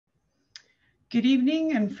Good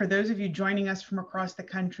evening, and for those of you joining us from across the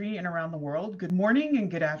country and around the world, good morning and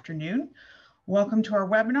good afternoon. Welcome to our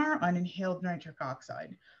webinar on inhaled nitric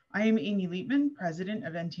oxide. I am Amy Liebman, President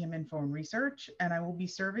of NTM Info and Research, and I will be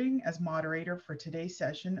serving as moderator for today's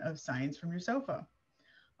session of Science from Your Sofa.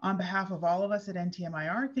 On behalf of all of us at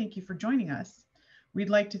NTMIR, thank you for joining us. We'd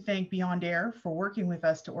like to thank Beyond Air for working with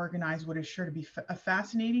us to organize what is sure to be a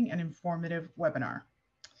fascinating and informative webinar.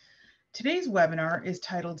 Today's webinar is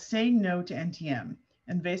titled Saying No to NTM,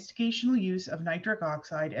 Investigational Use of Nitric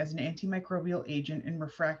Oxide as an Antimicrobial Agent in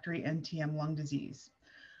Refractory NTM Lung Disease.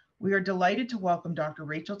 We are delighted to welcome Dr.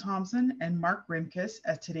 Rachel Thomson and Mark Rimkus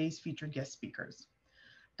as today's featured guest speakers.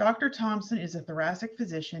 Dr. Thomson is a thoracic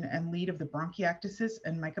physician and lead of the Bronchiectasis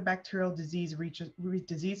and Mycobacterial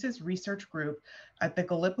Diseases Research Group at the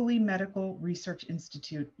Gallipoli Medical Research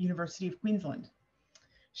Institute, University of Queensland.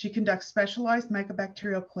 She conducts specialized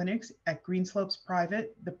mycobacterial clinics at Greenslopes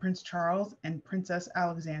Private, the Prince Charles, and Princess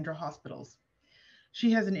Alexandra hospitals.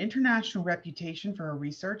 She has an international reputation for her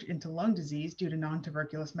research into lung disease due to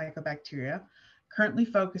non-tuberculous mycobacteria, currently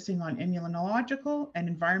focusing on immunological and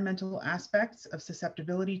environmental aspects of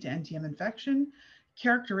susceptibility to NTM infection,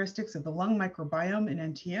 characteristics of the lung microbiome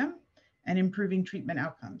in NTM, and improving treatment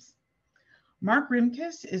outcomes. Mark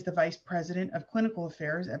Rimkus is the Vice President of Clinical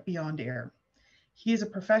Affairs at Beyond Air. He is a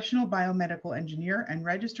professional biomedical engineer and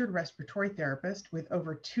registered respiratory therapist with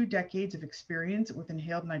over 2 decades of experience with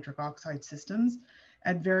inhaled nitric oxide systems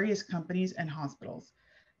at various companies and hospitals.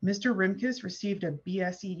 Mr. Rimkus received a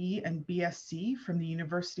BSEE and BSc from the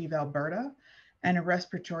University of Alberta and a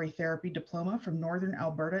respiratory therapy diploma from Northern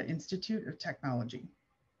Alberta Institute of Technology.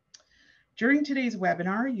 During today's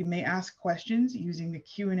webinar, you may ask questions using the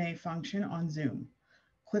Q&A function on Zoom.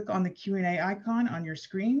 Click on the Q&A icon on your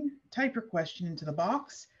screen, type your question into the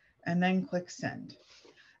box, and then click send.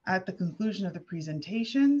 At the conclusion of the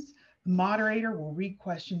presentations, the moderator will read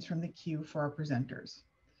questions from the queue for our presenters.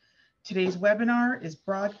 Today's webinar is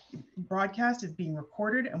broadcast is being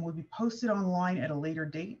recorded and will be posted online at a later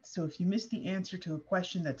date. So if you missed the answer to a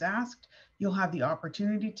question that's asked, you'll have the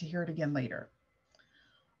opportunity to hear it again later.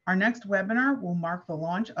 Our next webinar will mark the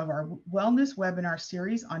launch of our wellness webinar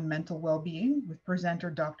series on mental well-being with presenter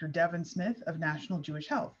Dr. Devon Smith of National Jewish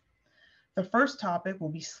Health. The first topic will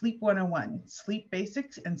be Sleep 101, Sleep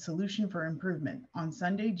Basics and Solution for Improvement on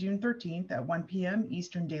Sunday, June 13th at 1 p.m.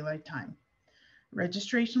 Eastern Daylight Time.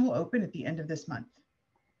 Registration will open at the end of this month.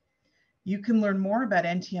 You can learn more about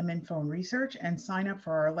NTM Info and Research and sign up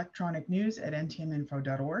for our electronic news at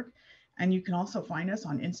ntminfo.org. And you can also find us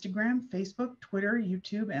on Instagram, Facebook, Twitter,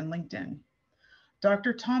 YouTube, and LinkedIn.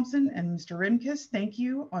 Dr. Thomson and Mr. Rimkus, thank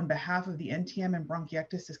you on behalf of the NTM and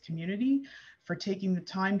bronchiectasis community for taking the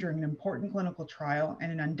time during an important clinical trial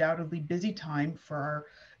and an undoubtedly busy time for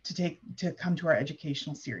to come to our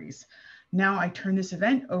educational series. Now I turn this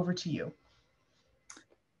event over to you.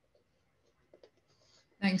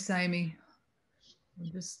 Thanks, Amy.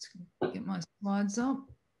 I'll just get my slides up.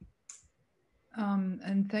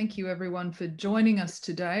 And thank you everyone for joining us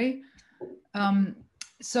today.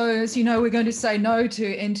 So as you know, we're going to say no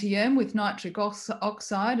to NTM with nitric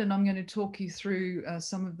oxide, and I'm going to talk you through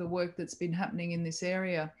some of the work that's been happening in this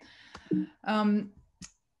area. Again,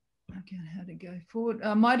 how to go forward.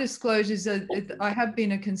 My disclosures are I have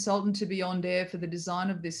been a consultant to Beyond Air for the design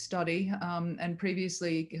of this study and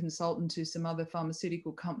previously a consultant to some other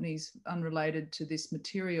pharmaceutical companies unrelated to this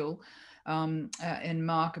material. And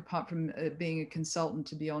Mark, apart from being a consultant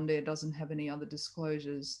to Beyond Air, doesn't have any other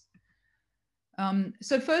disclosures.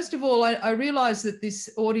 So first of all, I realize that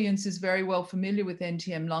this audience is very well familiar with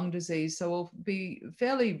NTM lung disease, so I'll be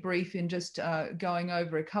fairly brief in just going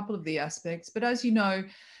over a couple of the aspects. But as you know,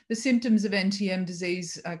 the symptoms of NTM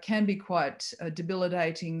disease can be quite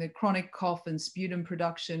debilitating. The chronic cough and sputum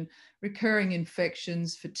production, recurring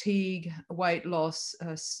infections, fatigue, weight loss,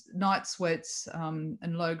 night sweats,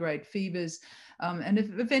 and low-grade fevers, and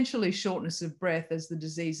eventually shortness of breath as the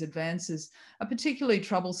disease advances are particularly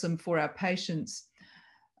troublesome for our patients.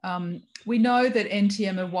 We know that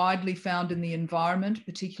NTM are widely found in the environment,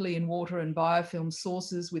 particularly in water and biofilm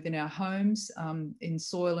sources within our homes, in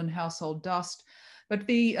soil and household dust. But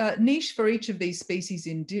the niche for each of these species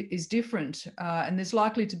is different, and there's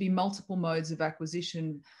likely to be multiple modes of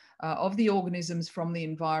acquisition of the organisms from the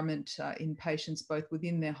environment in patients both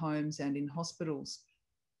within their homes and in hospitals.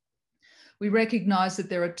 We recognise that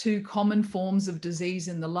there are 2 common forms of disease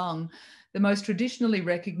in the lung. The most traditionally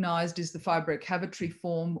recognised is the fibrocavitary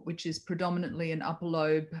form, which is predominantly an upper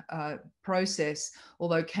lobe process,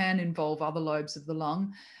 although can involve other lobes of the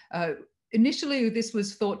lung. Initially, this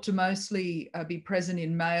was thought to mostly be present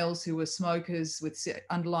in males who were smokers with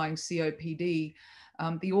underlying COPD,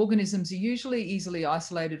 The organisms are usually easily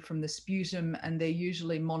isolated from the sputum, and they're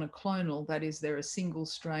usually monoclonal, that is, they're a single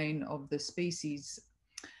strain of the species.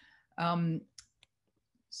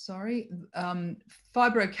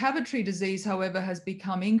 Fibrocavitary disease, however, has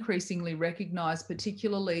become increasingly recognized,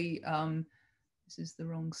 particularly, this is the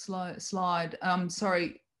wrong slide,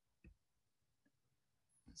 sorry,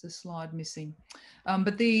 there's a slide missing.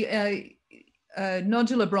 But the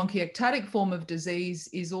nodular bronchiectatic form of disease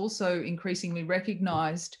is also increasingly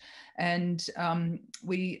recognized, and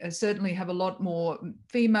we certainly have a lot more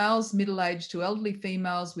females, middle-aged to elderly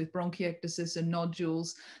females with bronchiectasis and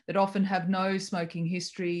nodules that often have no smoking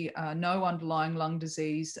history, no underlying lung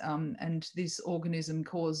disease, and this organism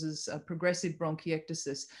causes progressive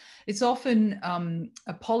bronchiectasis. It's often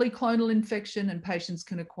a polyclonal infection, and patients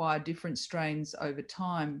can acquire different strains over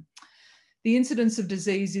time. The incidence of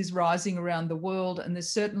disease is rising around the world, and there's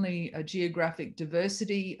certainly a geographic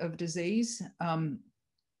diversity of disease,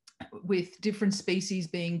 with different species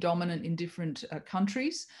being dominant in different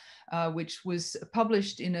countries, which was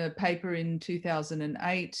published in a paper in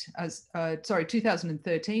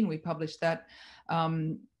 2013, we published that.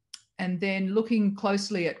 And then looking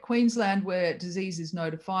closely at Queensland, where disease is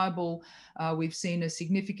notifiable, we've seen a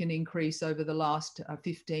significant increase over the last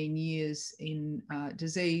 15 years in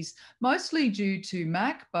disease, mostly due to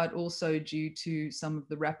MAC, but also due to some of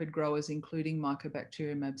the rapid growers, including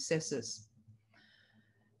Mycobacterium abscessus.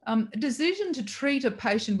 A decision to treat a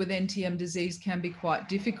patient with NTM disease can be quite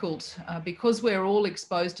difficult because we're all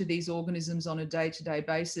exposed to these organisms on a day-to-day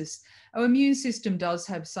basis. Our immune system does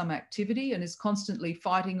have some activity and is constantly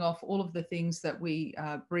fighting off all of the things that we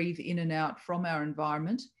breathe in and out from our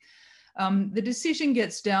environment. The decision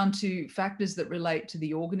gets down to factors that relate to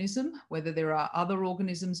the organism, whether there are other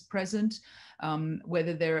organisms present,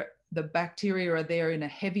 whether the bacteria are there in a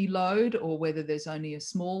heavy load or whether there's only a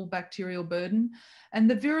small bacterial burden, and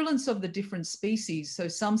the virulence of the different species. So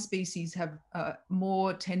some species have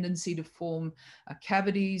more tendency to form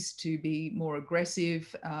cavities, to be more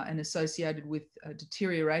aggressive and associated with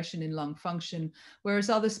deterioration in lung function, whereas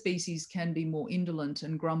other species can be more indolent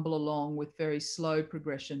and grumble along with very slow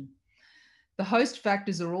progression. The host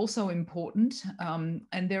factors are also important,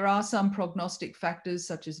 and there are some prognostic factors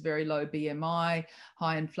such as very low BMI,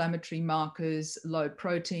 high inflammatory markers, low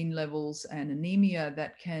protein levels, and anemia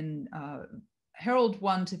that can herald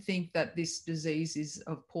one to think that this disease is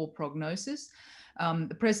of poor prognosis.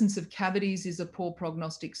 The presence of cavities is a poor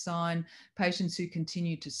prognostic sign. Patients who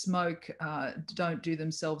continue to smoke don't do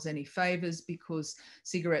themselves any favors because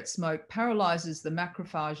cigarette smoke paralyzes the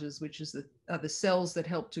macrophages, which is the cells that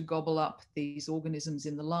help to gobble up these organisms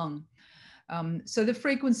in the lung. So the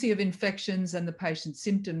frequency of infections and the patient's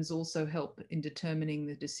symptoms also help in determining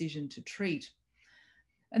the decision to treat.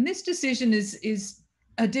 And this decision is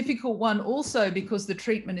a difficult one also because the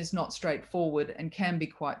treatment is not straightforward and can be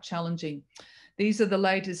quite challenging. These are the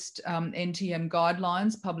latest NTM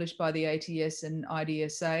guidelines published by the ATS and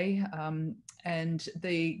IDSA, and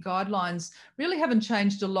the guidelines really haven't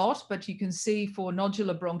changed a lot, but you can see for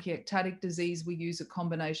nodular bronchiectatic disease, we use a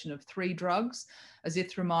combination of 3 drugs,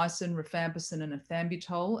 azithromycin, rifampicin, and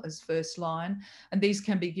ethambutol as first line, and these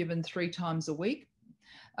can be given 3 times a week.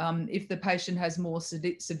 If the patient has more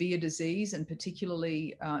severe disease, and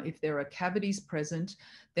particularly if there are cavities present,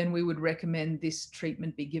 then we would recommend this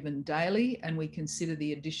treatment be given daily, and we consider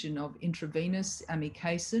the addition of intravenous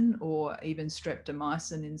amikacin or even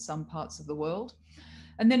streptomycin in some parts of the world.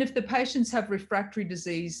 And then if the patients have refractory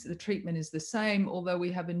disease, the treatment is the same, although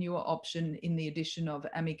we have a newer option in the addition of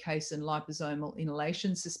amikacin liposomal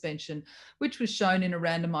inhalation suspension, which was shown in a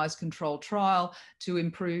randomized controlled trial to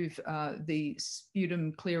improve the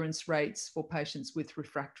sputum clearance rates for patients with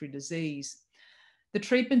refractory disease. The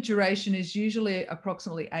treatment duration is usually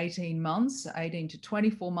approximately 18 months, 18 to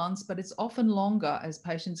 24 months, but it's often longer as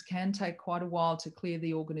patients can take quite a while to clear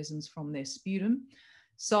the organisms from their sputum.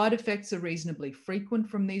 Side effects are reasonably frequent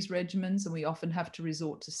from these regimens, and we often have to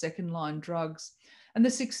resort to second-line drugs. And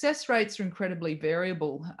the success rates are incredibly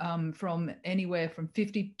variable, from anywhere from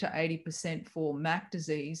 50 to 80% for MAC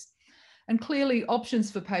disease. And clearly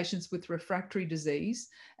options for patients with refractory disease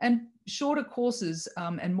and shorter courses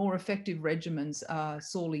and more effective regimens are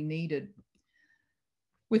sorely needed.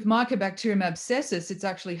 With Mycobacterium abscessus, it's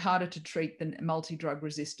actually harder to treat than multi-drug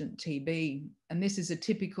resistant TB. And this is a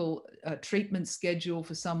typical treatment schedule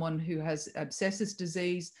for someone who has abscessus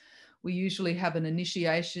disease. We usually have an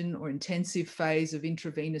initiation or intensive phase of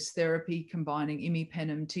intravenous therapy combining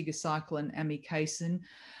imipenem, tigecycline, amikacin.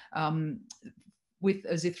 with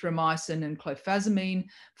azithromycin and clofazimine,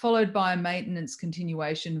 followed by a maintenance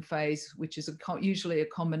continuation phase, which is usually a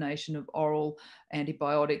combination of oral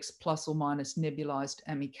antibiotics plus or minus nebulized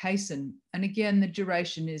amikacin. And again, the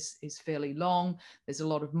duration is fairly long. There's a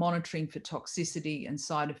lot of monitoring for toxicity, and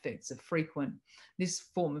side effects are frequent. This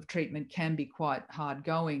form of treatment can be quite hard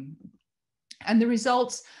going. And the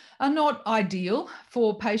results are not ideal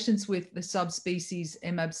for patients with the subspecies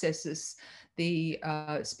M. abscessus. The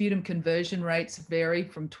sputum conversion rates vary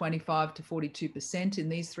from 25 to 42% in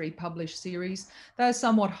these 3 published series. They're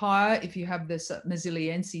somewhat higher if you have the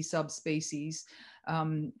Maziliense subspecies.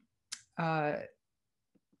 And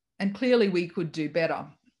clearly we could do better.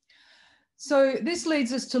 So this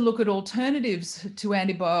leads us to look at alternatives to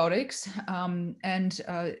antibiotics, and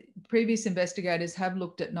previous investigators have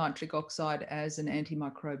looked at nitric oxide as an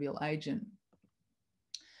antimicrobial agent.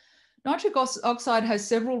 Nitric oxide has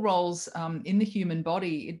several roles in the human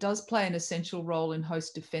body. It does play an essential role in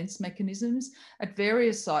host defense mechanisms at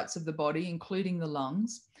various sites of the body, including the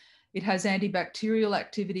lungs. It has antibacterial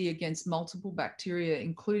activity against multiple bacteria,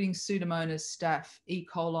 including Pseudomonas, Staph, E.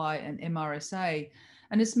 coli, and MRSA.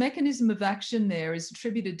 And its mechanism of action there is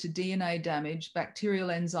attributed to DNA damage,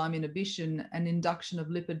 bacterial enzyme inhibition, and induction of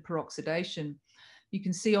lipid peroxidation. You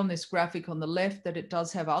can see on this graphic on the left that it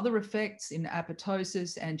does have other effects in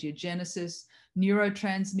apoptosis, angiogenesis,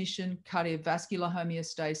 neurotransmission, cardiovascular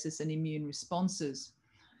homeostasis, and immune responses.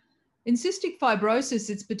 In cystic fibrosis,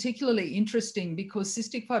 it's particularly interesting because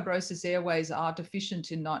cystic fibrosis airways are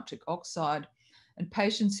deficient in nitric oxide. And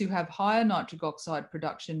patients who have higher nitric oxide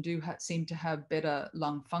production do seem to have better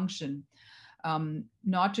lung function.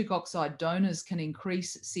 Nitric oxide donors can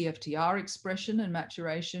increase CFTR expression and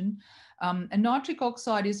maturation. And nitric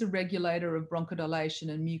oxide is a regulator of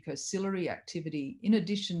bronchodilation and mucociliary activity, in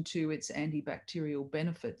addition to its antibacterial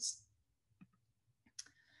benefits.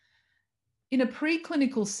 In a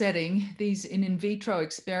preclinical setting, these in vitro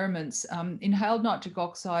experiments, inhaled nitric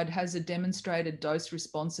oxide has a demonstrated dose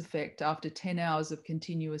response effect after 10 hours of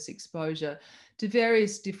continuous exposure to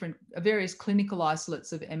various clinical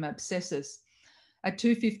isolates of M. abscessus. At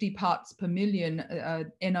 250 parts per million,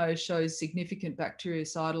 NO shows significant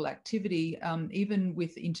bactericidal activity, even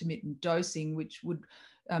with intermittent dosing, which would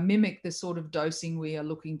mimic the sort of dosing we are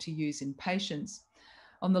looking to use in patients.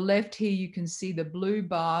 On the left here, you can see the blue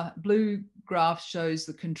graph shows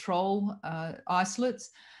the control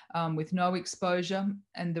isolates with no exposure,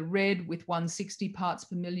 and the red with 160 parts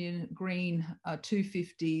per million, green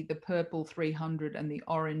 250, the purple 300, and the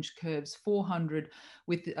orange curves 400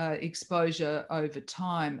 with exposure over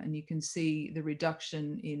time. And you can see the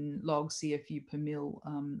reduction in log CFU per mil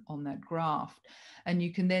on that graph. And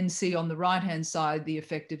you can then see on the right-hand side the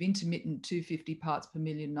effect of intermittent 250 parts per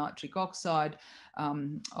million nitric oxide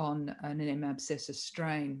on an M. abscessus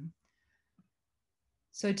strain.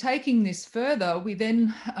 So taking this further, we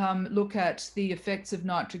then look at the effects of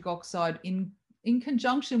nitric oxide in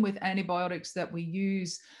conjunction with antibiotics that we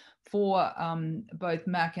use for both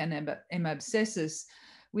MAC and M. abscessus.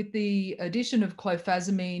 With the addition of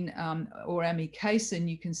clofazimine or amikacin,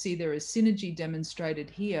 you can see there is synergy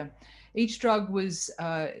demonstrated here. Each drug was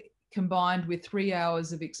combined with 3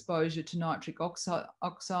 hours of exposure to nitric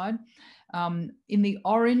oxide. In the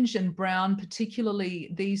orange and brown,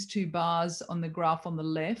 particularly these 2 bars on the graph on the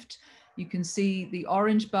left, you can see the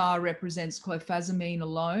orange bar represents clofazimine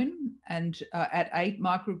alone and at 8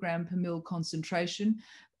 microgram per mil concentration,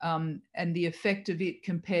 and the effect of it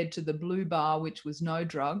compared to the blue bar, which was no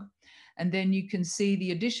drug. And then you can see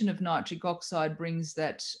the addition of nitric oxide brings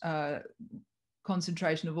that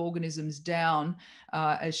concentration of organisms down,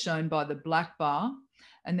 as shown by the black bar.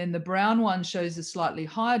 And then the brown one shows a slightly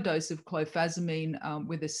higher dose of clofazimine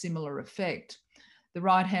with a similar effect. The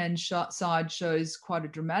right-hand side shows quite a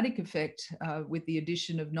dramatic effect with the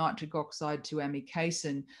addition of nitric oxide to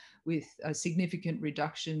amikacin, with a significant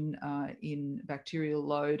reduction in bacterial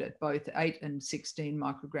load at both 8 and 16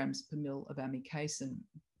 micrograms per mil of amikacin.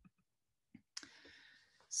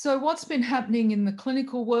 So what's been happening in the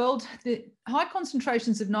clinical world? The high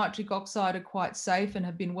concentrations of nitric oxide are quite safe and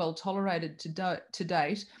have been well tolerated to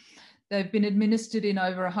date. They've been administered in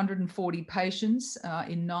over 140 patients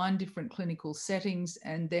in 9 different clinical settings,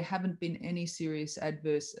 and there haven't been any serious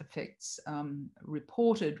adverse effects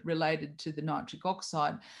reported related to the nitric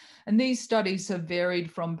oxide. And these studies have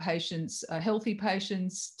varied from patients, healthy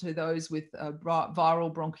patients, to those with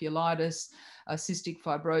viral bronchiolitis, cystic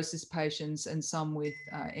fibrosis patients, and some with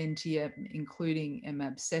NTM, including M.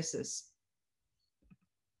 abscessus.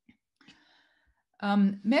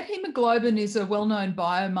 Methemoglobin is a well-known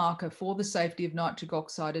biomarker for the safety of nitric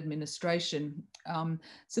oxide administration.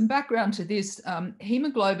 Some background to this,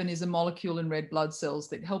 hemoglobin is a molecule in red blood cells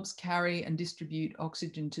that helps carry and distribute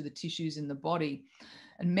oxygen to the tissues in the body.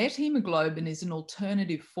 And methemoglobin is an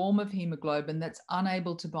alternative form of hemoglobin that's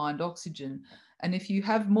unable to bind oxygen. And if you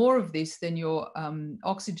have more of this, then your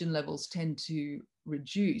oxygen levels tend to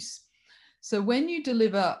reduce. So when you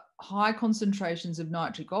deliver high concentrations of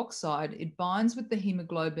nitric oxide, it binds with the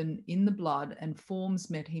hemoglobin in the blood and forms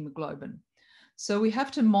methemoglobin. So we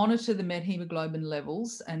have to monitor the methemoglobin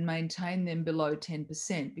levels and maintain them below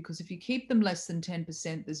 10%, because if you keep them less than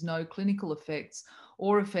 10%, there's no clinical effects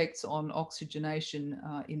or effects on oxygenation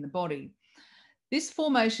in the body. This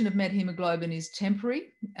formation of methemoglobin is temporary,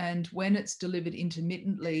 and when it's delivered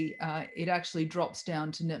intermittently, it actually drops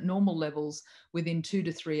down to normal levels within 2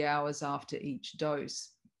 to 3 hours after each dose.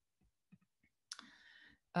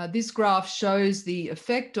 This graph shows the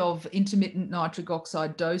effect of intermittent nitric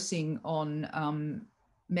oxide dosing on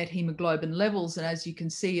methemoglobin levels, and as you can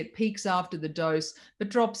see, it peaks after the dose but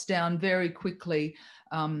drops down very quickly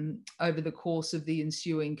over the course of the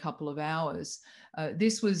ensuing couple of hours.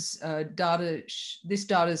 This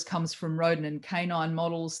data comes from rodent and canine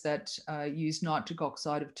models that use nitric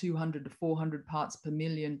oxide of 200 to 400 parts per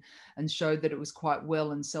million, and showed that it was quite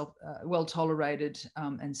well and well tolerated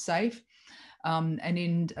and safe. And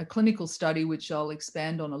in a clinical study, which I'll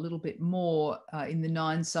expand on a little bit more, in the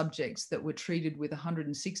 9 subjects that were treated with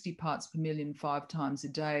 160 parts per million 5 times a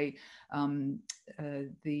day,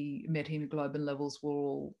 the methemoglobin levels were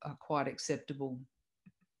all quite acceptable.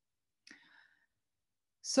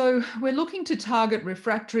 So we're looking to target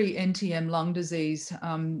refractory NTM lung disease.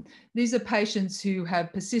 These are patients who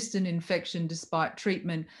have persistent infection despite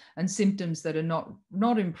treatment and symptoms that are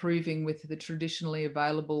not improving with the traditionally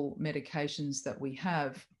available medications that we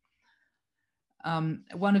have.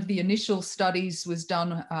 One of the initial studies was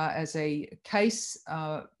done as a case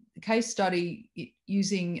study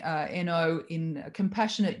using NO in a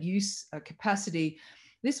compassionate use capacity.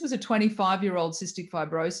 This was a 25-year-old cystic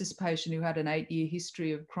fibrosis patient who had an 8-year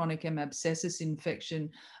history of chronic M. abscessus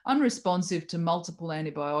infection, unresponsive to multiple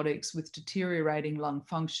antibiotics with deteriorating lung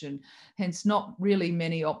function, hence not really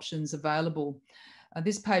many options available.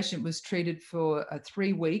 This patient was treated for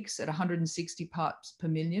 3 weeks at 160 parts per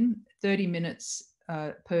million, 30 minutes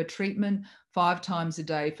per treatment, 5 times a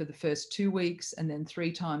day for the first 2 weeks, and then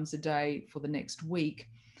 3 times a day for the next week.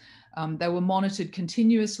 They were monitored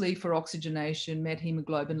continuously for oxygenation,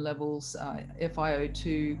 methemoglobin levels,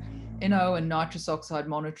 FiO2, NO and nitrous oxide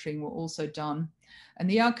monitoring were also done. And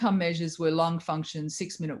the outcome measures were lung function,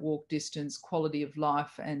 6-minute walk distance, quality of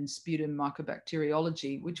life, and sputum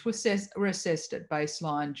microbacteriology, which were assessed at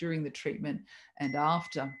baseline, during the treatment, and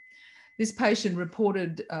after. This patient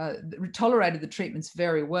tolerated the treatments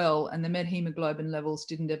very well, and the methemoglobin levels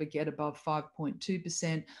didn't ever get above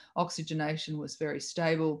 5.2%. Oxygenation was very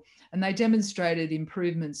stable, and they demonstrated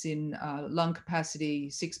improvements in lung capacity,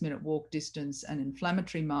 6-minute walk distance, and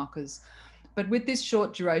inflammatory markers. But with this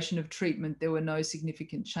short duration of treatment, there were no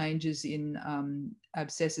significant changes in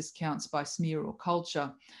abscessus counts by smear or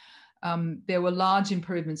culture. There were large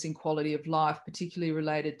improvements in quality of life, particularly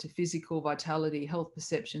related to physical, vitality, health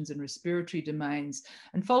perceptions, and respiratory domains.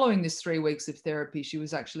 And following this 3 weeks of therapy, she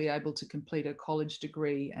was actually able to complete a college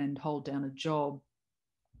degree and hold down a job.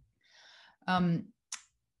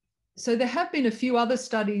 So there have been a few other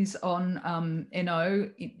studies on NO,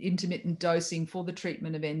 intermittent dosing, for the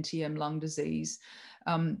treatment of NTM lung disease.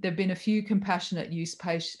 There have been a few compassionate use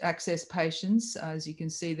access patients. As you can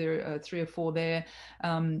see, there are 3 or 4 there.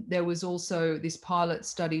 There was also this pilot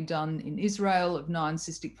study done in Israel of 9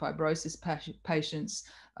 cystic fibrosis patients,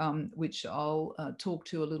 which I'll talk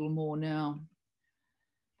to a little more now.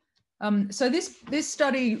 So this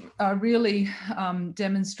study really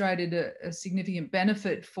demonstrated a significant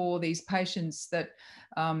benefit for these patients that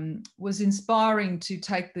was inspiring to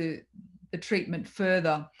take the treatment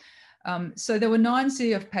further. So there were 9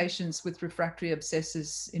 CF patients with refractory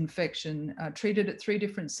abscessus infection treated at 3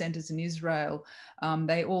 different centers in Israel.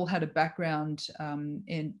 They all had a background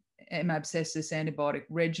in M. abscessus antibiotic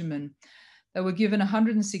regimen. They were given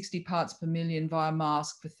 160 parts per million via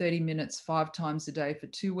mask for 30 minutes, 5 times a day for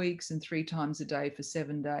 2 weeks, and 3 times a day for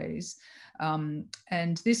 7 days.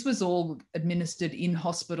 And this was all administered in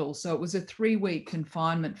hospital. So it was a 3-week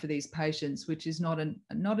confinement for these patients, which is not an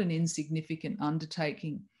insignificant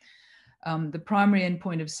undertaking. The primary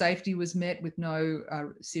endpoint of safety was met with no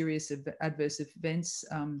serious adverse events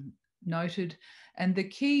noted. And the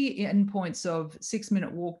key endpoints of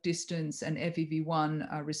 6-minute walk distance and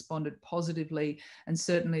FEV1 responded positively, and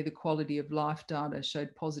certainly the quality of life data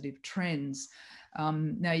showed positive trends.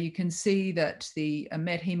 Now you can see that the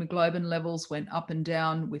met hemoglobin levels went up and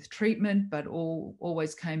down with treatment, but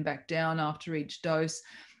always came back down after each dose.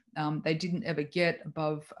 They didn't ever get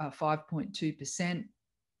above 5.2%,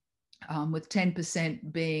 with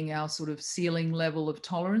 10% being our sort of ceiling level of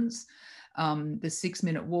tolerance. The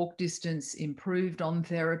 6-minute walk distance improved on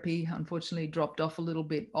therapy, unfortunately dropped off a little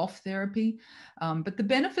bit off therapy, but the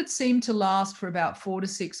benefits seemed to last for about 4 to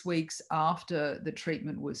 6 weeks after the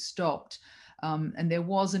treatment was stopped. And there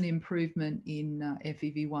was an improvement in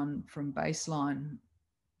FEV1 from baseline.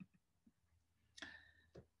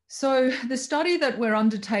 So the study that we're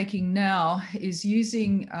undertaking now is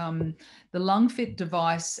using the LungFit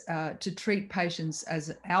device to treat patients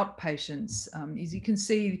as outpatients. As you can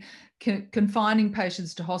see, confining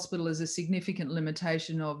patients to hospital is a significant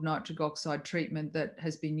limitation of nitric oxide treatment that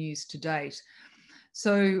has been used to date.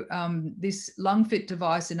 So this LungFit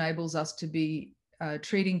device enables us to be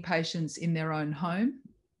treating patients in their own home.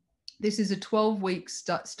 This is a 12-week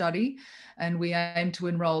study, and we aim to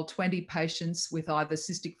enroll 20 patients with either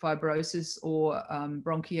cystic fibrosis or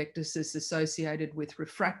bronchiectasis associated with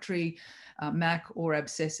refractory MAC or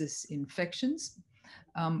abscessus infections.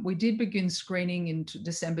 We did begin screening in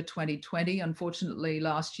December 2020. Unfortunately,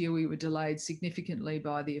 last year we were delayed significantly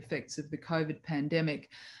by the effects of the COVID pandemic,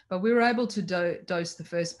 but we were able to dose the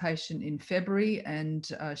first patient in February, and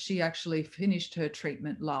she actually finished her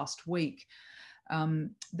treatment last week.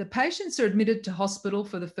 The patients are admitted to hospital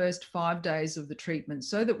for the first 5 days of the treatment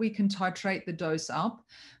so that we can titrate the dose up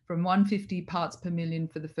from 150 parts per million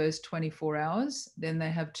for the first 24 hours. Then they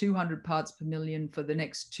have 200 parts per million for the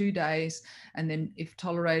next 2 days. And then if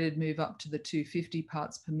tolerated, move up to the 250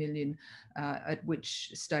 parts per million, at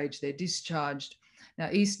which stage they're discharged. Now,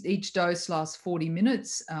 each dose lasts 40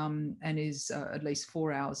 minutes and is at least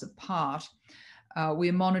 4 hours apart.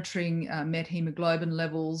 We're monitoring met hemoglobin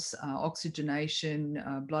levels, oxygenation,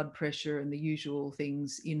 blood pressure, and the usual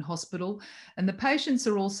things in hospital. And the patients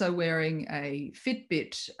are also wearing a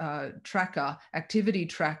Fitbit tracker, activity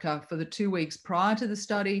tracker, for the 2 weeks prior to the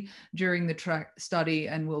study, during the study,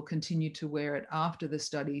 and will continue to wear it after the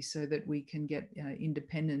study so that we can get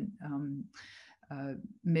independent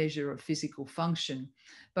measure of physical function.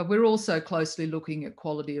 But we're also closely looking at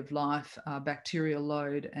quality of life, bacterial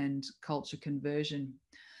load, and culture conversion.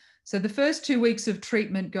 So the first 2 weeks of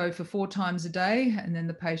treatment go for 4 times a day, and then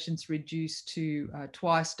the patients reduce to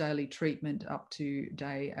twice daily treatment up to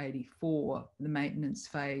day 84, the maintenance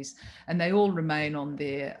phase. And they all remain on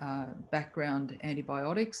their background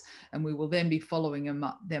antibiotics, and we will then be following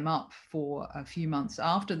them up for a few months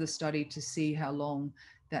after the study to see how long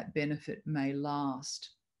that benefit may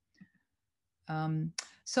last.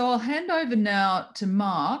 So I'll hand over now to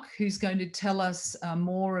Mark, who's going to tell us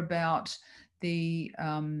more about the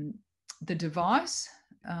device.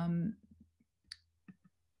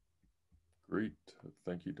 Great.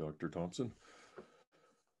 Thank you, Dr. Thomson.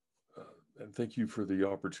 And thank you for the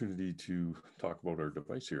opportunity to talk about our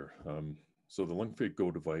device here. So the LungFit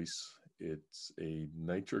Go device, it's a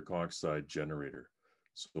nitric oxide generator.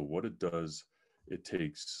 So what it does, it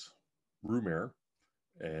takes room air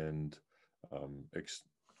and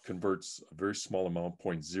converts a very small amount,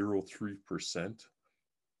 0.03%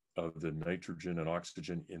 of the nitrogen and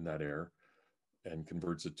oxygen in that air, and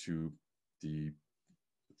converts it to the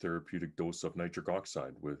therapeutic dose of nitric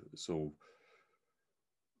oxide.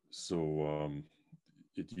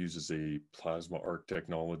 It uses a plasma arc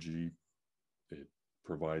technology. It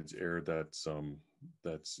provides air that's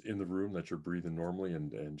in the room that you're breathing normally,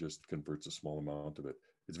 and just converts a small amount of it.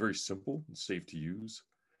 It's very simple and safe to use.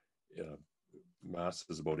 Mass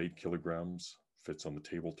is about 8 kilograms, fits on the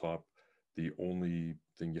tabletop. The only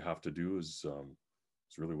thing you have to do is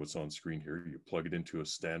it's really what's on screen here. You plug it into a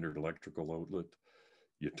standard electrical outlet,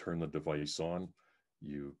 you turn the device on,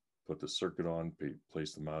 you put the circuit on,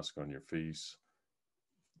 place the mask on your face,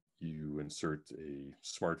 you insert a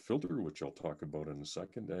smart filter, which I'll talk about in a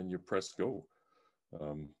second, and you press go.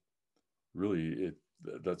 Really,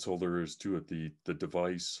 that's all there is to it. The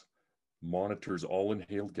device monitors all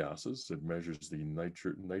inhaled gases. It measures the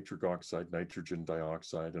nitric oxide, nitrogen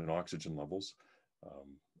dioxide, and oxygen levels.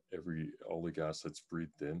 All the gas that's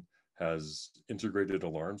breathed in has integrated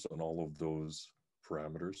alarms on all of those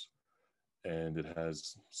parameters, and it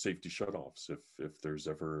has safety shutoffs. If there's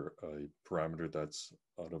ever a parameter that's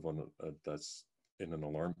that's in an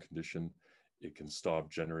alarm condition, it can stop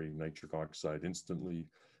generating nitric oxide instantly,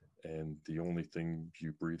 and the only thing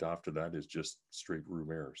you breathe after that is just straight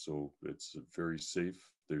room air. So it's very safe.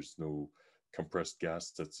 There's no compressed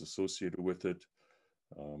gas that's associated with it.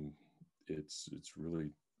 It's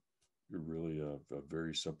really a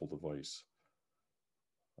very simple device.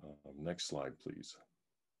 Next slide, please.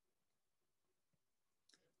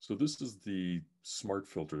 So this is the smart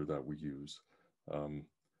filter that we use.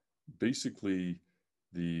 Basically,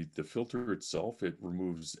 the filter itself, it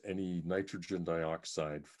removes any nitrogen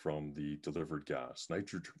dioxide from the delivered gas.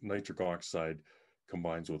 Nitric oxide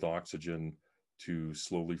combines with oxygen to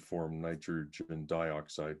slowly form nitrogen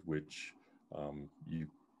dioxide, which you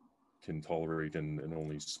can tolerate in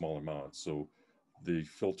only small amounts. So the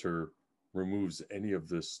filter removes any of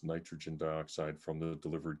this nitrogen dioxide from the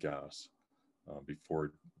delivered gas before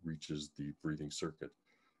it reaches the breathing circuit.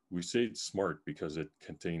 We say it's smart because it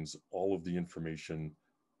contains all of the information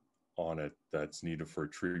on it that's needed for a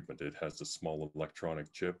treatment. It has a small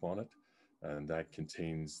electronic chip on it, and that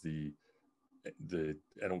contains the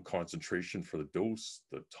NO concentration for the dose,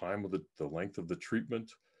 the time of the length of the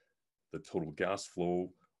treatment, the total gas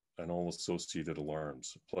flow, and all associated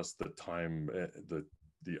alarms, plus the time,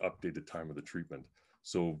 the updated time of the treatment.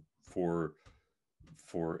 So for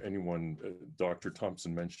anyone, Dr.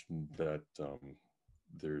 Thomson mentioned that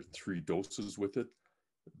there are 3 doses with it.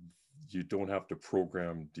 You don't have to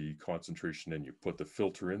program the concentration in. You put the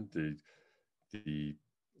filter in, the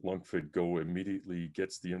LungFit Go immediately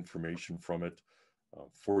gets the information from it.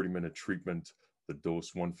 40-minute treatment, the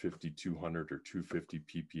dose 150, 200, or 250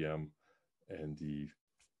 ppm, and the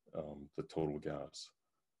total gas.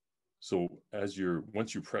 So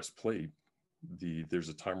once you press play, there's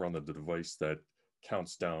a timer on the device that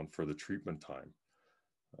counts down for the treatment time.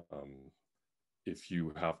 If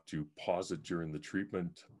you have to pause it during the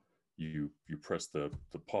treatment, you press the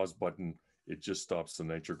pause button. It just stops the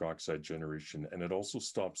nitric oxide generation, and it also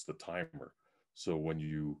stops the timer. So when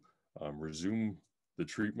you resume the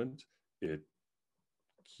treatment, it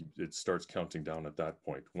starts counting down at that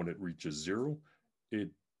point. When it reaches 0, it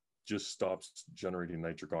just stops generating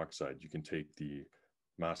nitric oxide. You can take the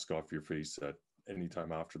mask off your face at any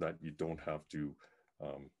time after that. You don't have to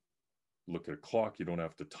look at a clock. You don't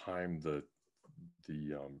have to time the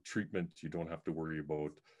treatment. You don't have to worry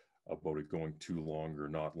about it going too long or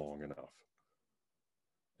not long enough.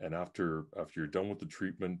 And after you're done with the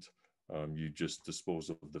treatment, you just dispose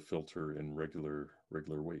of the filter in regular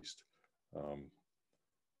waste.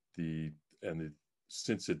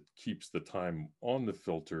 Since it keeps the time on the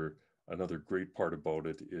filter, another great part about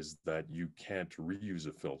it is that you can't reuse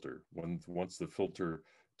a filter. Once the filter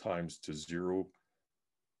times to 0,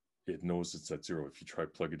 it knows it's at 0. If you try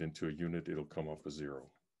plug it into a unit, it'll come up as 0.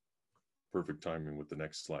 Perfect timing with the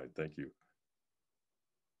next slide. Thank you.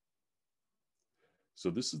 So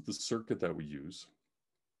this is the circuit that we use.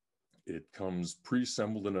 It comes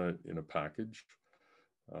pre-assembled in a package.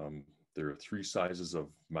 There are 3 sizes of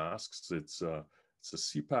masks. It's a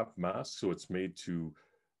CPAP mask, so it's made to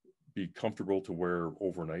be comfortable to wear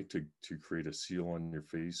overnight to create a seal on your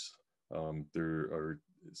face.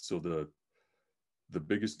 The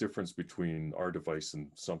biggest difference between our device and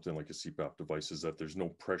something like a CPAP device is that there's no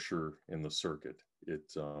pressure in the circuit.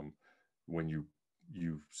 When you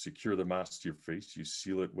secure the mask to your face, you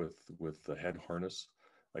seal it with the head harness.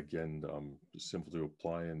 Again, simple to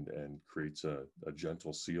apply and creates a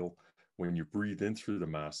gentle seal. When you breathe in through the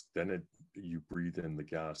mask, then you breathe in the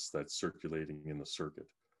gas that's circulating in the circuit.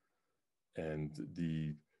 And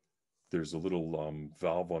there's a little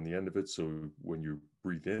valve on the end of it. So when you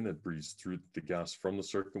breathe in, it breathes through the gas from the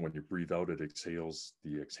circuit. When you breathe out, it exhales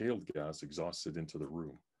the exhaled gas, exhausts it into the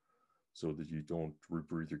room so that you don't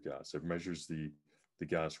rebreathe your gas. It measures the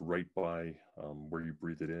gas right by where you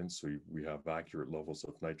breathe it in. So we have accurate levels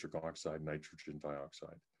of nitric oxide, nitrogen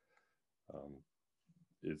dioxide.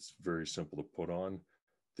 It's very simple to put on.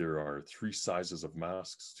 There are 3 sizes of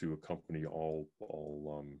masks to accompany all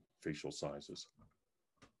facial sizes.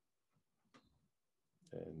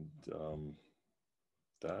 And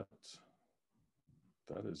that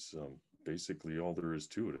is basically all there is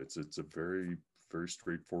to it. It's a very, very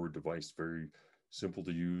straightforward device, very simple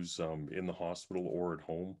to use in the hospital or at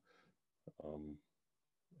home.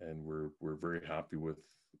 And we're very happy with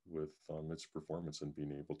its performance and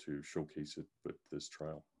being able to showcase it with this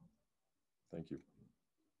trial. Thank you.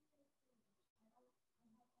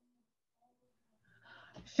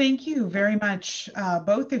 Thank you very much,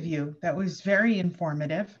 both of you. That was very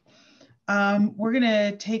informative. We're going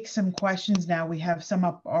to take some questions now. We have some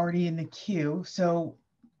up already in the queue. So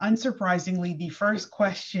unsurprisingly, the first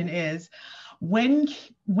question is, when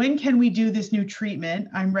can we do this new treatment?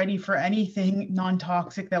 I'm ready for anything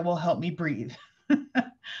non-toxic that will help me breathe.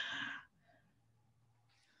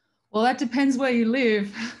 Well, that depends where you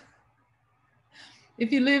live.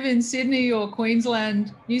 if you live in Sydney or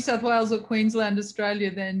Queensland, New South Wales or Queensland, Australia,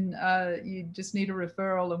 then you just need a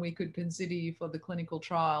referral and we could consider you for the clinical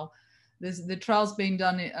trial. The trial's being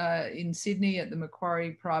done in Sydney at the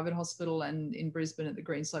Macquarie Private Hospital and in Brisbane at the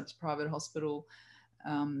Greenslopes Private Hospital.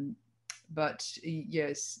 But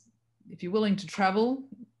yes, if you're willing to travel,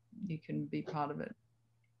 you can be part of it.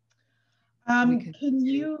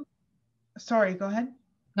 Sorry, go ahead.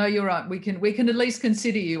 No, you're right. We can at least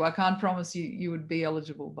consider you. I can't promise you would be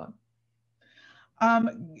eligible, but.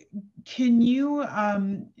 Can you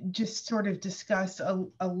just sort of discuss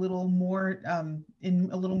a little more in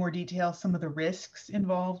a little more detail some of the risks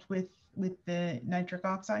involved with the nitric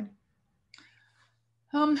oxide?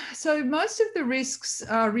 So most of the risks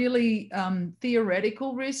are really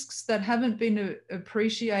theoretical risks that haven't been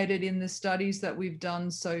appreciated in the studies that we've done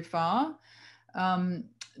so far.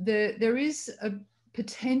 There is a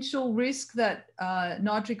potential risk that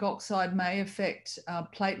nitric oxide may affect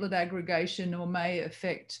platelet aggregation or may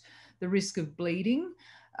affect the risk of bleeding.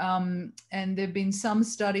 And there have been some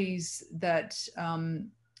studies that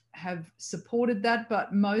have supported that,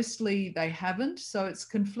 but mostly they haven't. So it's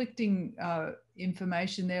conflicting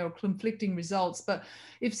information there or conflicting results. But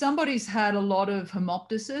if somebody's had a lot of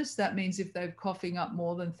hemoptysis, that means if they're coughing up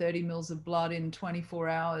more than 30 mils of blood in 24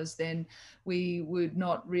 hours, then we would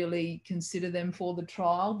not really consider them for the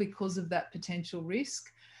trial because of that potential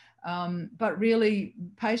risk. But really,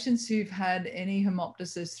 patients who've had any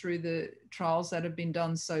hemoptysis through the trials that have been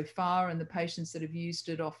done so far and the patients that have used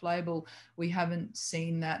it off-label, we haven't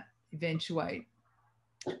seen that eventuate.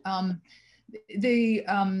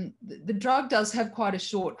 The drug does have quite a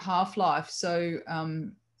short half-life, so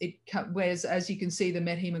whereas, as you can see, the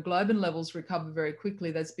methemoglobin levels recover very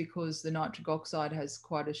quickly. That's because the nitric oxide has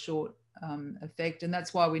quite a short effect, and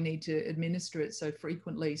that's why we need to administer it so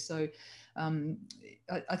frequently. So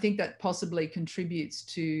I think that possibly contributes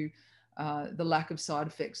to the lack of side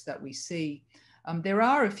effects that we see. There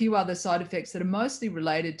are a few other side effects that are mostly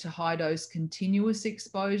related to high-dose continuous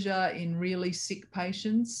exposure in really sick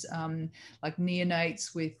patients, like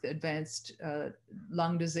neonates with advanced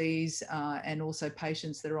lung disease and also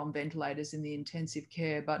patients that are on ventilators in the intensive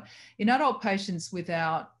care. But in adult patients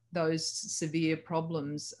without those severe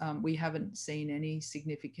problems, we haven't seen any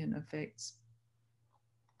significant effects.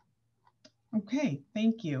 Okay,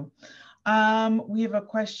 thank you. We have a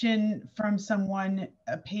question from someone,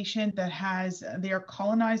 a patient that they are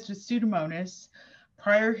colonized with Pseudomonas,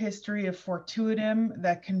 prior history of fortuitum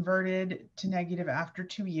that converted to negative after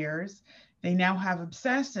 2 years. They now have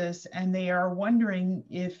abscessus and they are wondering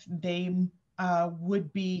if they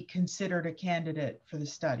would be considered a candidate for the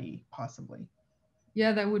study, possibly.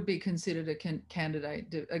 Yeah, they would be considered a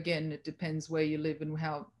candidate. Again, it depends where you live and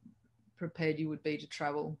how prepared you would be to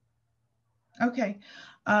travel. Okay.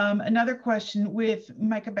 Another question, with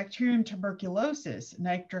Mycobacterium tuberculosis,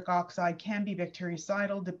 nitric oxide can be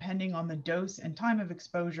bactericidal depending on the dose and time of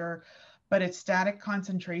exposure, but at static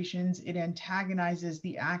concentrations, it antagonizes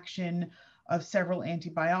the action of several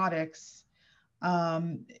antibiotics.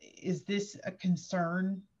 Is this a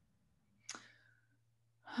concern?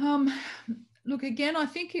 Look, again, I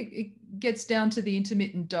think it gets down to the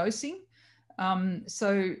intermittent dosing.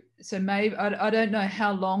 So maybe, I don't know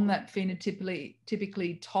how long that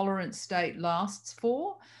phenotypically tolerant state lasts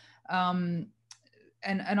for. And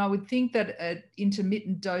I would think that at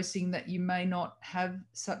intermittent dosing that you may not have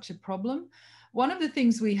such a problem. One of the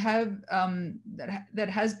things we have that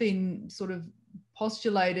has been sort of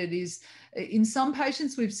postulated is in some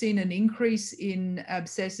patients we've seen an increase in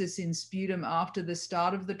abscessus in sputum after the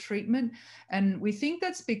start of the treatment, and we think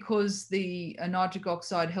that's because the nitric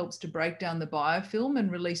oxide helps to break down the biofilm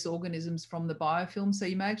and release organisms from the biofilm, so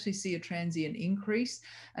you may actually see a transient increase,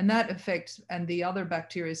 and that effect and the other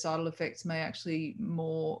bactericidal effects may actually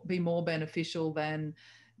be more beneficial than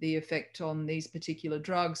the effect on these particular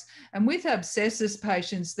drugs. And with abscessus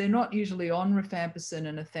patients, they're not usually on rifampicin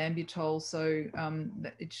and ethambutol, so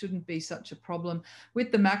it shouldn't be such a problem.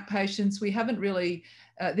 With the MAC patients, we haven't really,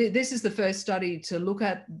 this is the first study to look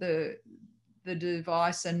at the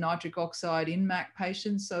device and nitric oxide in MAC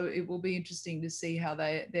patients, so it will be interesting to see how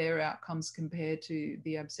their outcomes compare to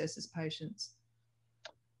the abscessus patients.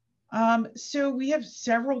 So we have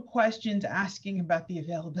several questions asking about the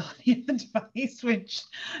availability of the device, which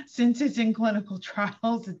since it's in clinical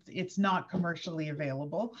trials, it's not commercially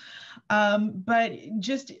available. But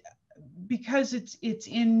just because it's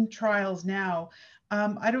in trials now,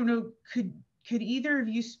 I don't know, could either of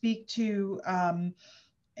you speak to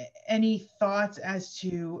any thoughts as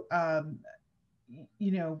to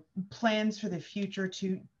plans for the future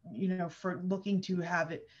to, for looking to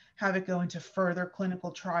have it go into further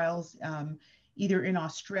clinical trials either in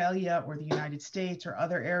Australia or the United States or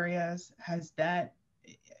other areas? Has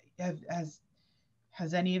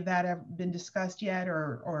any of that been discussed yet,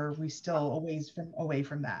 or are we still away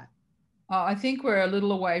from that? I think we're a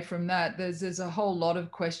little away from that. There's a whole lot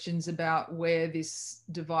of questions about where this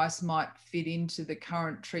device might fit into the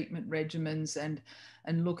current treatment regimens, and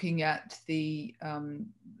looking at the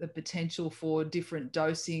potential for different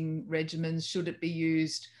dosing regimens. Should it be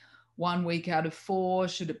used 1 week out of 4?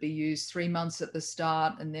 Should it be used 3 months at the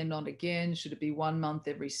start and then not again? Should it be 1 month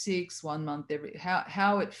every 6, 1 month every?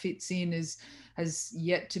 How it fits in is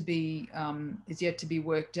yet to be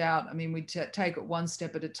worked out. I mean, we take it one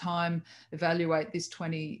step at a time, evaluate this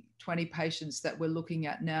 20 patients that we're looking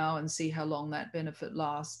at now, and see how long that benefit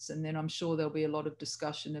lasts. And then I'm sure there'll be a lot of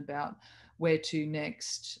discussion about where to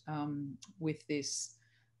next with this.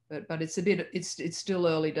 But it's still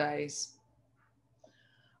early days.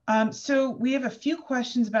 So we have a few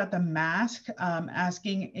questions about the mask,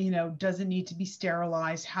 asking, does it need to be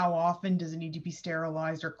sterilized? How often does it need to be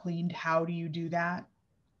sterilized or cleaned? How do you do that?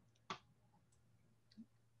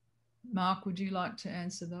 Mark, would you like to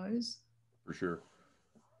answer those? For sure.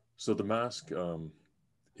 So the mask,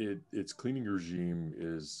 its cleaning regime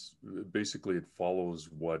is basically, it follows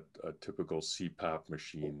what a typical CPAP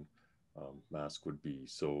machine mask would be.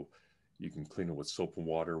 So you can clean it with soap and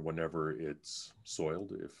water whenever it's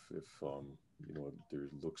soiled. If there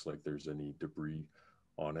looks like there's any debris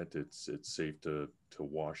on it, it's safe to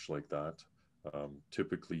wash like that.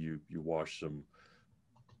 Typically, you wash them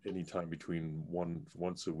anytime between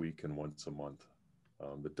once a week and once a month.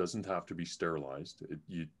 It doesn't have to be sterilized.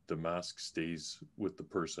 The mask stays with the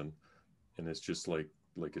person, and it's just like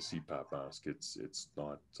a CPAP mask. It's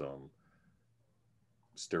not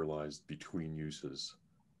sterilized between uses.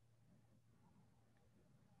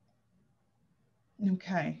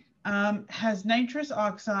 Okay. Has nitric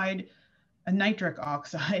oxide,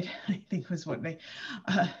 I think was what they,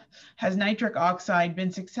 has nitric oxide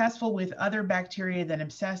been successful with other bacteria than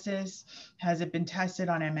abscessus? Has it been tested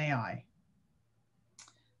on MAI?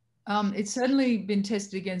 It's certainly been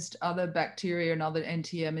tested against other bacteria and other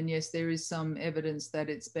NTM, and yes, there is some evidence that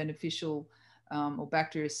it's beneficial or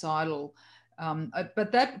bactericidal.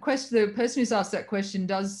 But that question, the person who's asked that question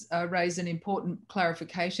does raise an important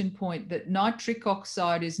clarification point, that nitric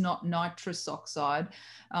oxide is not nitrous oxide.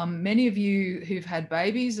 Many of you who've had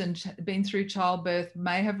babies and been through childbirth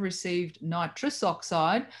may have received nitrous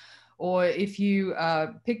oxide, or if you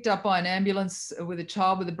picked up by an ambulance with a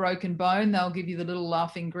child with a broken bone, they'll give you the little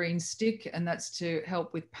laughing green stick, and that's to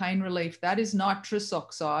help with pain relief. That is nitrous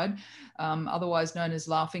oxide, otherwise known as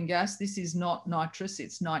laughing gas. This is not nitrous,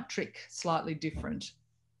 it's nitric, slightly different.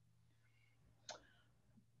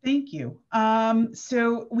 Thank you.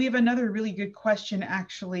 So we have another really good question,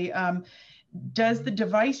 actually. Does the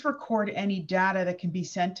device record any data that can be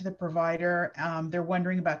sent to the provider? They're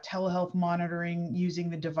wondering about telehealth monitoring using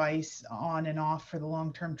the device on and off for the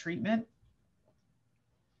long-term treatment.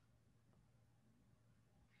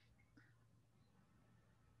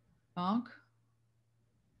 Mark?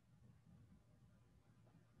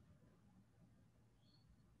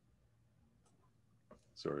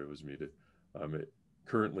 Sorry, it was muted.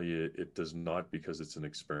 Currently, it does not, because it's an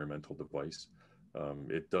experimental device.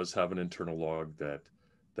 It does have an internal log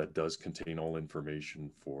that does contain all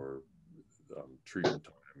information for treatment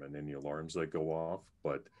time and any alarms that go off,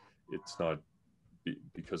 but it's not,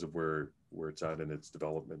 because of where it's at in its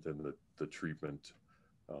development, and the treatment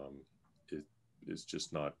it is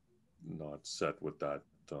just not set with that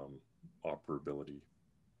operability.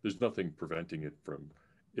 There's nothing preventing it from,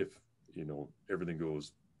 if everything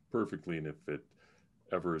goes perfectly, and if it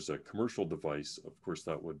ever is a commercial device, of course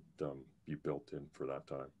that would be built in for that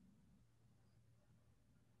time.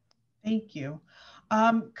 Thank you.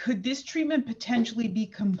 Could this treatment potentially be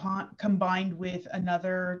combined with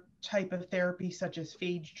another type of therapy, such as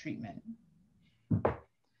phage treatment?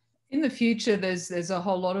 In the future, there's a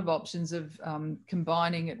whole lot of options of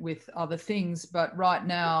combining it with other things, but right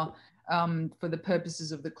now, for the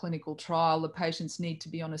purposes of the clinical trial, the patients need to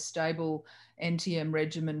be on a stable NTM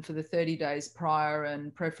regimen for the 30 days prior,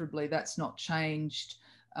 and preferably that's not changed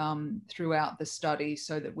throughout the study,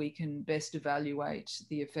 so that we can best evaluate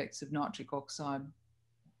the effects of nitric oxide.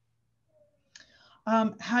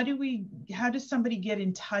 How does somebody get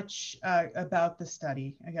in touch about the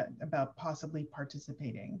study, about possibly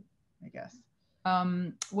participating, I guess?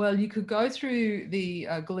 Well, you could go through the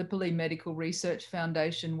Gallipoli Medical Research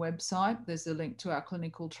Foundation website. There's a link to our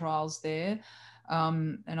clinical trials there.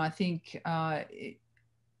 And I think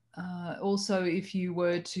also, if you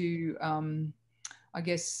were to, I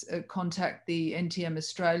guess, contact the NTM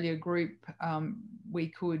Australia group, we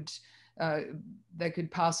could they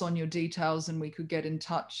could pass on your details and we could get in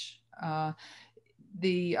touch.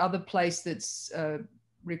 The other place that's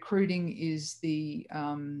recruiting is the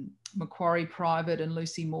Macquarie Private, and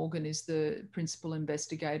Lucy Morgan is the principal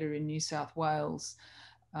investigator in New South Wales.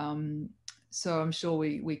 So I'm sure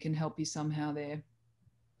we can help you somehow there.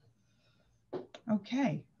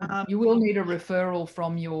 Okay. You will need a referral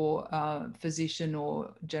from your physician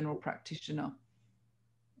or general practitioner.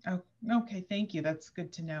 Oh, okay, thank you. That's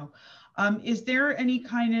good to know. Is there any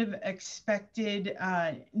kind of expected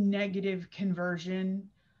negative conversion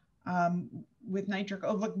with nitric?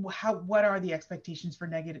 Oh, look, what are the expectations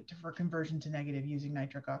for conversion to negative using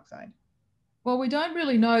nitric oxide? Well, we don't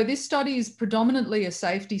really know. This study is predominantly a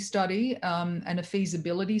safety study and a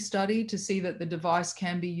feasibility study to see that the device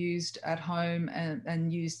can be used at home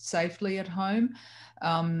and used safely at home.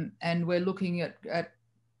 And we're looking at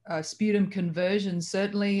sputum conversion,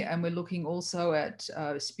 certainly, and we're looking also at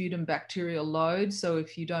sputum bacterial load. So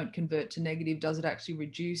if you don't convert to negative, does it actually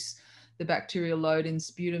reduce the bacterial load in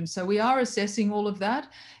sputum? So we are assessing all of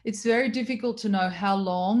that. It's very difficult to know how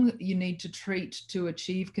long you need to treat to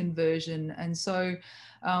achieve conversion. And so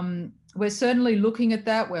we're certainly looking at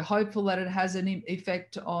that. We're hopeful that it has an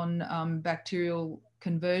effect on bacterial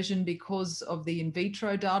conversion because of the in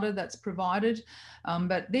vitro data that's provided.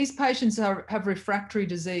 But these patients have refractory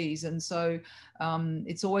disease, and so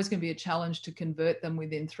it's always going to be a challenge to convert them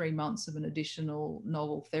within 3 months of an additional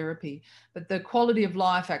novel therapy. But the quality of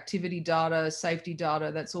life, activity data, safety data,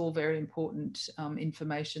 that's all very important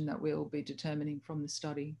information that we'll be determining from the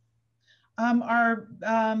study. Are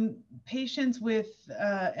patients with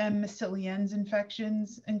M. Macilliens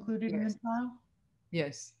infections included in the trial?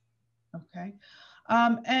 Yes. Okay.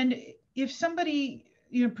 And if somebody,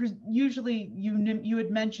 usually you had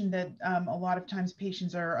mentioned that a lot of times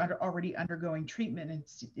patients are already undergoing treatment and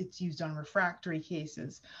it's used on refractory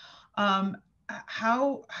cases.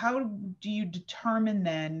 How do you determine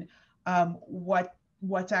then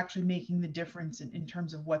what's actually making the difference in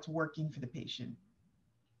terms of what's working for the patient?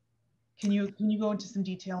 Can you go into some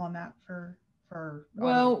detail on that for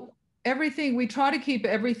well, everything, we try to keep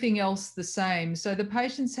everything else the same. So the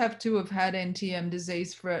patients have to have had NTM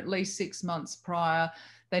disease for at least 6 months prior.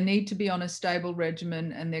 They need to be on a stable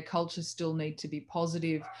regimen and their cultures still need to be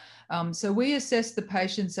positive. So we assess the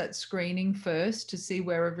patients at screening first to see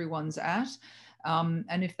where everyone's at.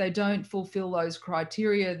 And if they don't fulfill those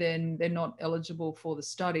criteria, then they're not eligible for the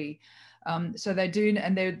study. So they do,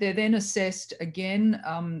 and they're then assessed again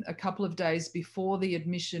a couple of days before the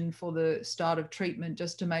admission for the start of treatment,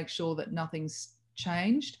 just to make sure that nothing's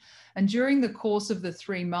changed. And during the course of the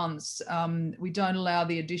 3 months, we don't allow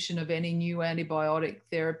the addition of any new antibiotic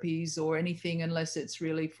therapies or anything unless it's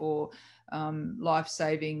really for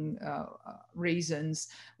life-saving reasons.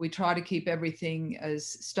 We try to keep everything as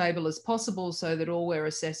stable as possible so that all we're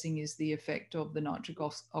assessing is the effect of the nitric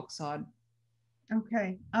oxide.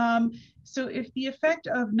 Okay, so if the effect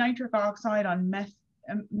of nitric oxide on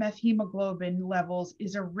methemoglobin levels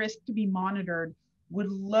is a risk to be monitored, would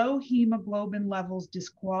low hemoglobin levels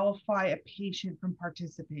disqualify a patient from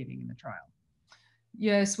participating in the trial?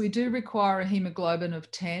 Yes, we do require a hemoglobin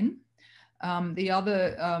of 10. The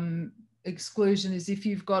other exclusion is if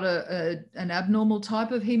you've got an abnormal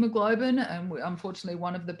type of hemoglobin, and unfortunately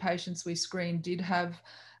one of the patients we screened did have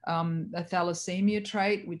a thalassemia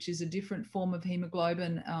trait, which is a different form of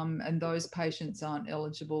hemoglobin, and those patients aren't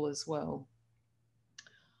eligible as well.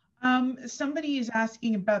 Somebody is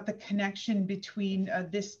asking about the connection between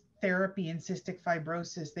this therapy and cystic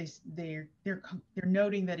fibrosis. They're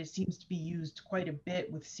noting that it seems to be used quite a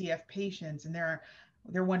bit with CF patients, and they're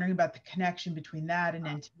wondering about the connection between that and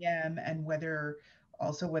NTM, and whether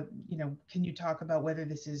also can you talk about whether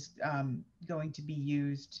this is going to be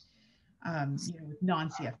used with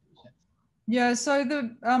non-CF patients? Yeah, so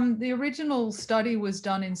the original study was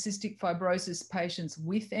done in cystic fibrosis patients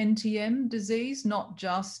with NTM disease, not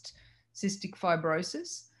just cystic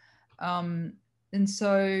fibrosis. And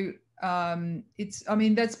so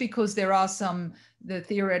that's because there are the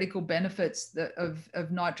theoretical benefits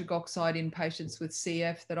of nitric oxide in patients with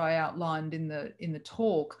CF that I outlined in the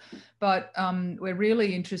talk, but we're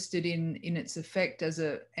really interested in its effect as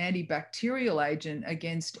an antibacterial agent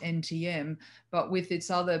against NTM, but with its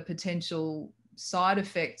other potential side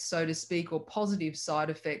effects, so to speak, or positive side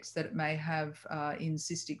effects that it may have in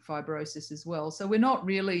cystic fibrosis as well. So we're not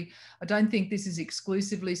really, I don't think this is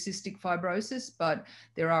exclusively cystic fibrosis, but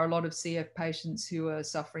there are a lot of CF patients who are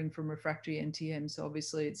suffering from refractory NTM. So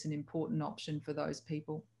obviously it's an important option for those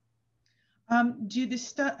people. Have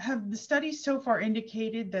the studies so far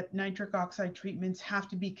indicated that nitric oxide treatments have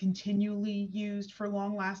to be continually used for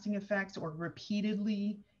long-lasting effects or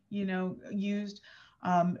repeatedly used,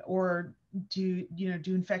 or do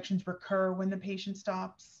infections recur when the patient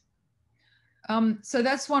stops? So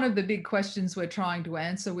that's one of the big questions we're trying to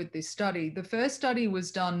answer with this study. The first study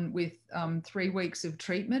was done with 3 weeks of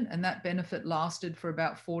treatment, and that benefit lasted for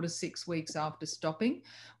about 4 to 6 weeks after stopping.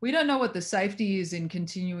 We don't know what the safety is in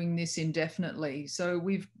continuing this indefinitely. So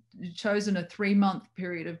we've chosen a 3-month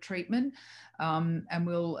period of treatment, and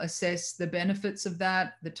we'll assess the benefits of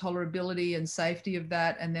that, the tolerability and safety of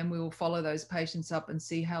that, and then we will follow those patients up and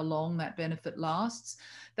see how long that benefit lasts.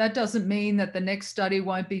 That doesn't mean that the next study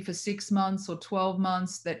won't be for 6 months or 12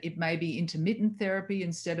 months, that it may be intermittent therapy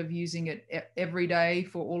instead of using it every day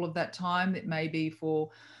for all of that time. It may be for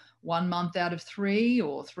 1 month out of 3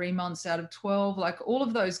 or 3 months out of 12. Like, all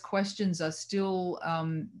of those questions are still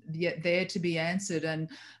yet there to be answered. And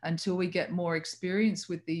until we get more experience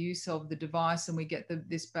with the use of the device and we get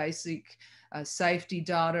this basic safety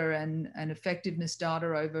data and effectiveness data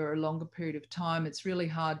over a longer period of time, it's really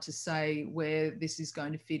hard to say where this is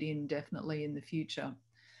going to fit in definitely in the future.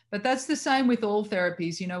 But that's the same with all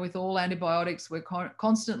therapies. With all antibiotics, we're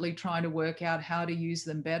constantly trying to work out how to use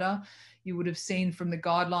them better. You would have seen from the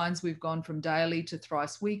guidelines, we've gone from daily to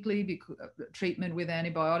thrice weekly treatment with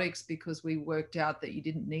antibiotics, because we worked out that you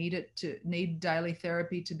didn't need daily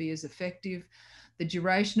therapy to be as effective. The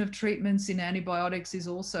duration of treatments in antibiotics is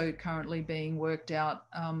also currently being worked out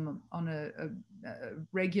on a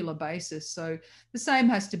regular basis. So the same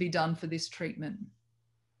has to be done for this treatment.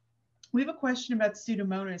 We have a question about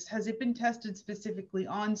Pseudomonas. Has it been tested specifically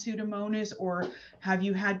on Pseudomonas, or have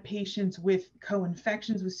you had patients with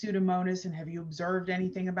co-infections with Pseudomonas, and have you observed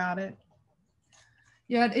anything about it?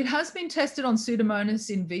 Yeah, it has been tested on Pseudomonas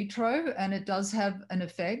in vitro, and it does have an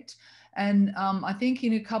effect. And I think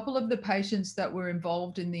in a couple of the patients that were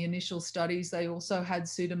involved in the initial studies, they also had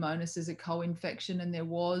Pseudomonas as a co-infection. And there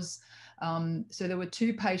was, so there were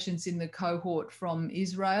 2 patients in the cohort from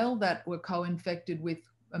Israel that were co-infected with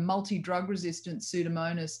a multi-drug resistant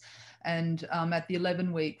Pseudomonas. And at the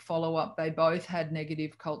 11-week follow-up, they both had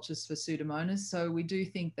negative cultures for Pseudomonas. So we do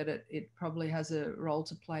think that it probably has a role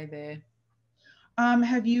to play there.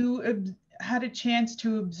 Have you had a chance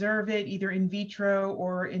to observe it either in vitro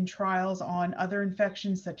or in trials on other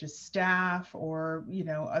infections such as staph or,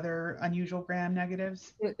 other unusual gram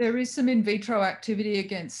negatives? There is some in vitro activity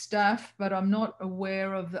against staph, but I'm not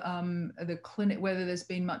aware of the clinic, whether there's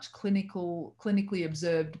been much clinically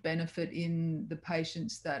observed benefit in the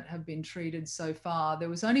patients that have been treated so far. There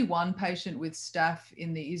was only 1 patient with staph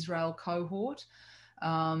in the Israel cohort.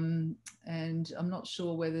 And I'm not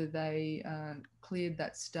sure whether they cleared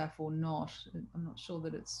that staph or not. I'm not sure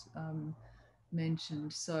that it's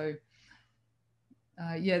mentioned. So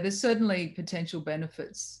yeah, there's certainly potential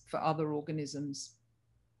benefits for other organisms.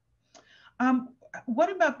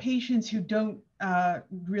 What about patients who don't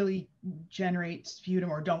really generate sputum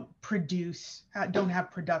or don't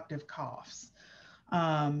have productive coughs?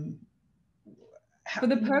 For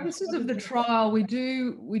the purposes of the trial, we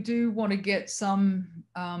do want to get some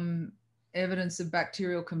evidence of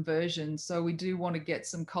bacterial conversion. So we do want to get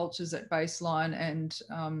some cultures at baseline and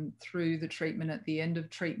through the treatment at the end of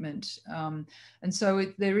treatment. And so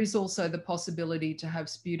there is also the possibility to have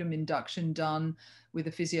sputum induction done with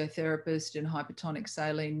a physiotherapist and hypertonic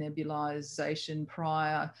saline nebulization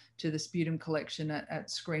prior to the sputum collection at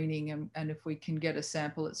screening. And if we can get a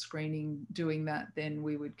sample at screening doing that, then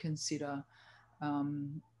we would consider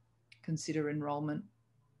enrollment.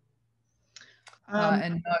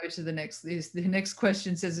 And no to the next. The next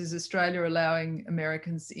question says, is Australia allowing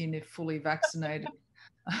Americans in if fully vaccinated?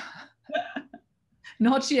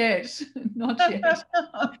 Not yet, not yet.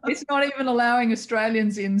 It's not even allowing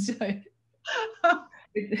Australians in, so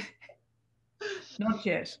not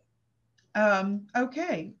yet.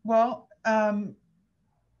 Okay, well,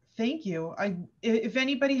 thank you. If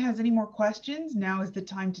anybody has any more questions, now is the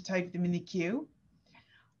time to type them in the queue.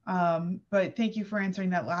 But thank you for answering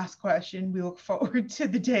that last question. We look forward to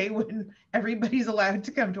the day when everybody's allowed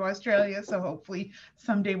to come to Australia. So hopefully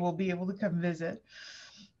someday we'll be able to come visit.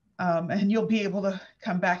 And you'll be able to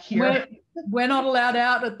come back here. We're not allowed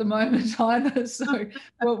out at the moment either. So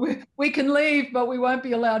well, we can leave, but we won't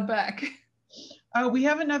be allowed back. We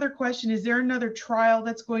have another question. Is there another trial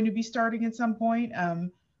that's going to be starting at some point?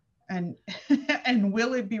 And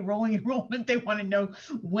will it be rolling enrollment? They want to know,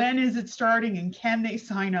 when is it starting and can they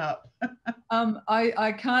sign up?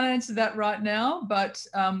 I can't answer that right now, but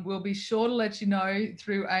we'll be sure to let you know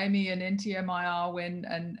through Amy and NTMIR when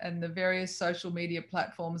and the various social media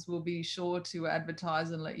platforms will be sure to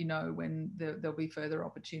advertise and let you know when there'll be further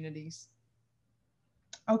opportunities.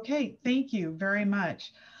 Okay, thank you very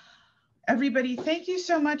much. Everybody, thank you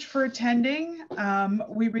so much for attending.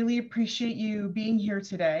 We really appreciate you being here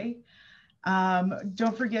today.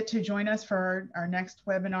 Don't forget to join us for our next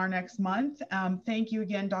webinar next month. Thank you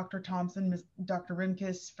again, Dr. Thomson, Dr.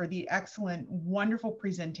 Rimkus, for the excellent, wonderful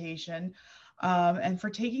presentation. And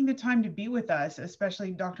for taking the time to be with us,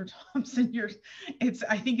 especially Dr. Thomson.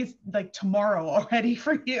 I think it's like tomorrow already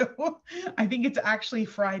for you. I think it's actually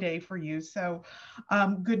Friday for you. So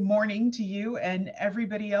good morning to you, and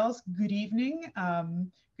everybody else. Good evening,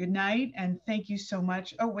 good night, and thank you so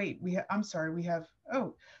much. Oh wait, I'm sorry, we have,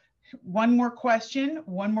 one more question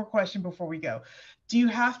before we go. Do you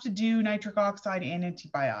have to do nitric oxide and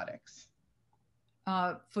antibiotics?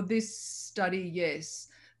 For this study, yes.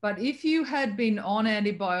 But if you had been on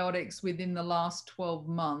antibiotics within the last 12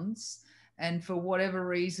 months, and for whatever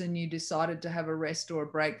reason you decided to have a rest or a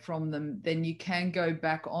break from them, then you can go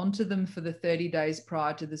back onto them for the 30 days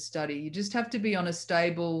prior to the study. You just have to be on a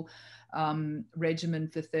stable regimen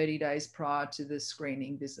for 30 days prior to the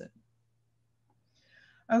screening visit.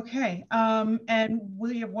 Okay, and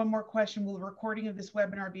we have one more question. Will the recording of this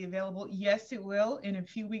webinar be available? Yes, it will. In a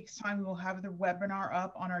few weeks' time, we will have the webinar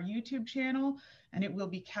up on our YouTube channel, and it will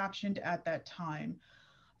be captioned at that time.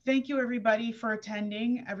 Thank you, everybody, for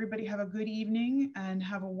attending. Everybody have a good evening and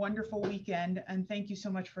have a wonderful weekend. And thank you so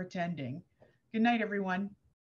much for attending. Good night, everyone.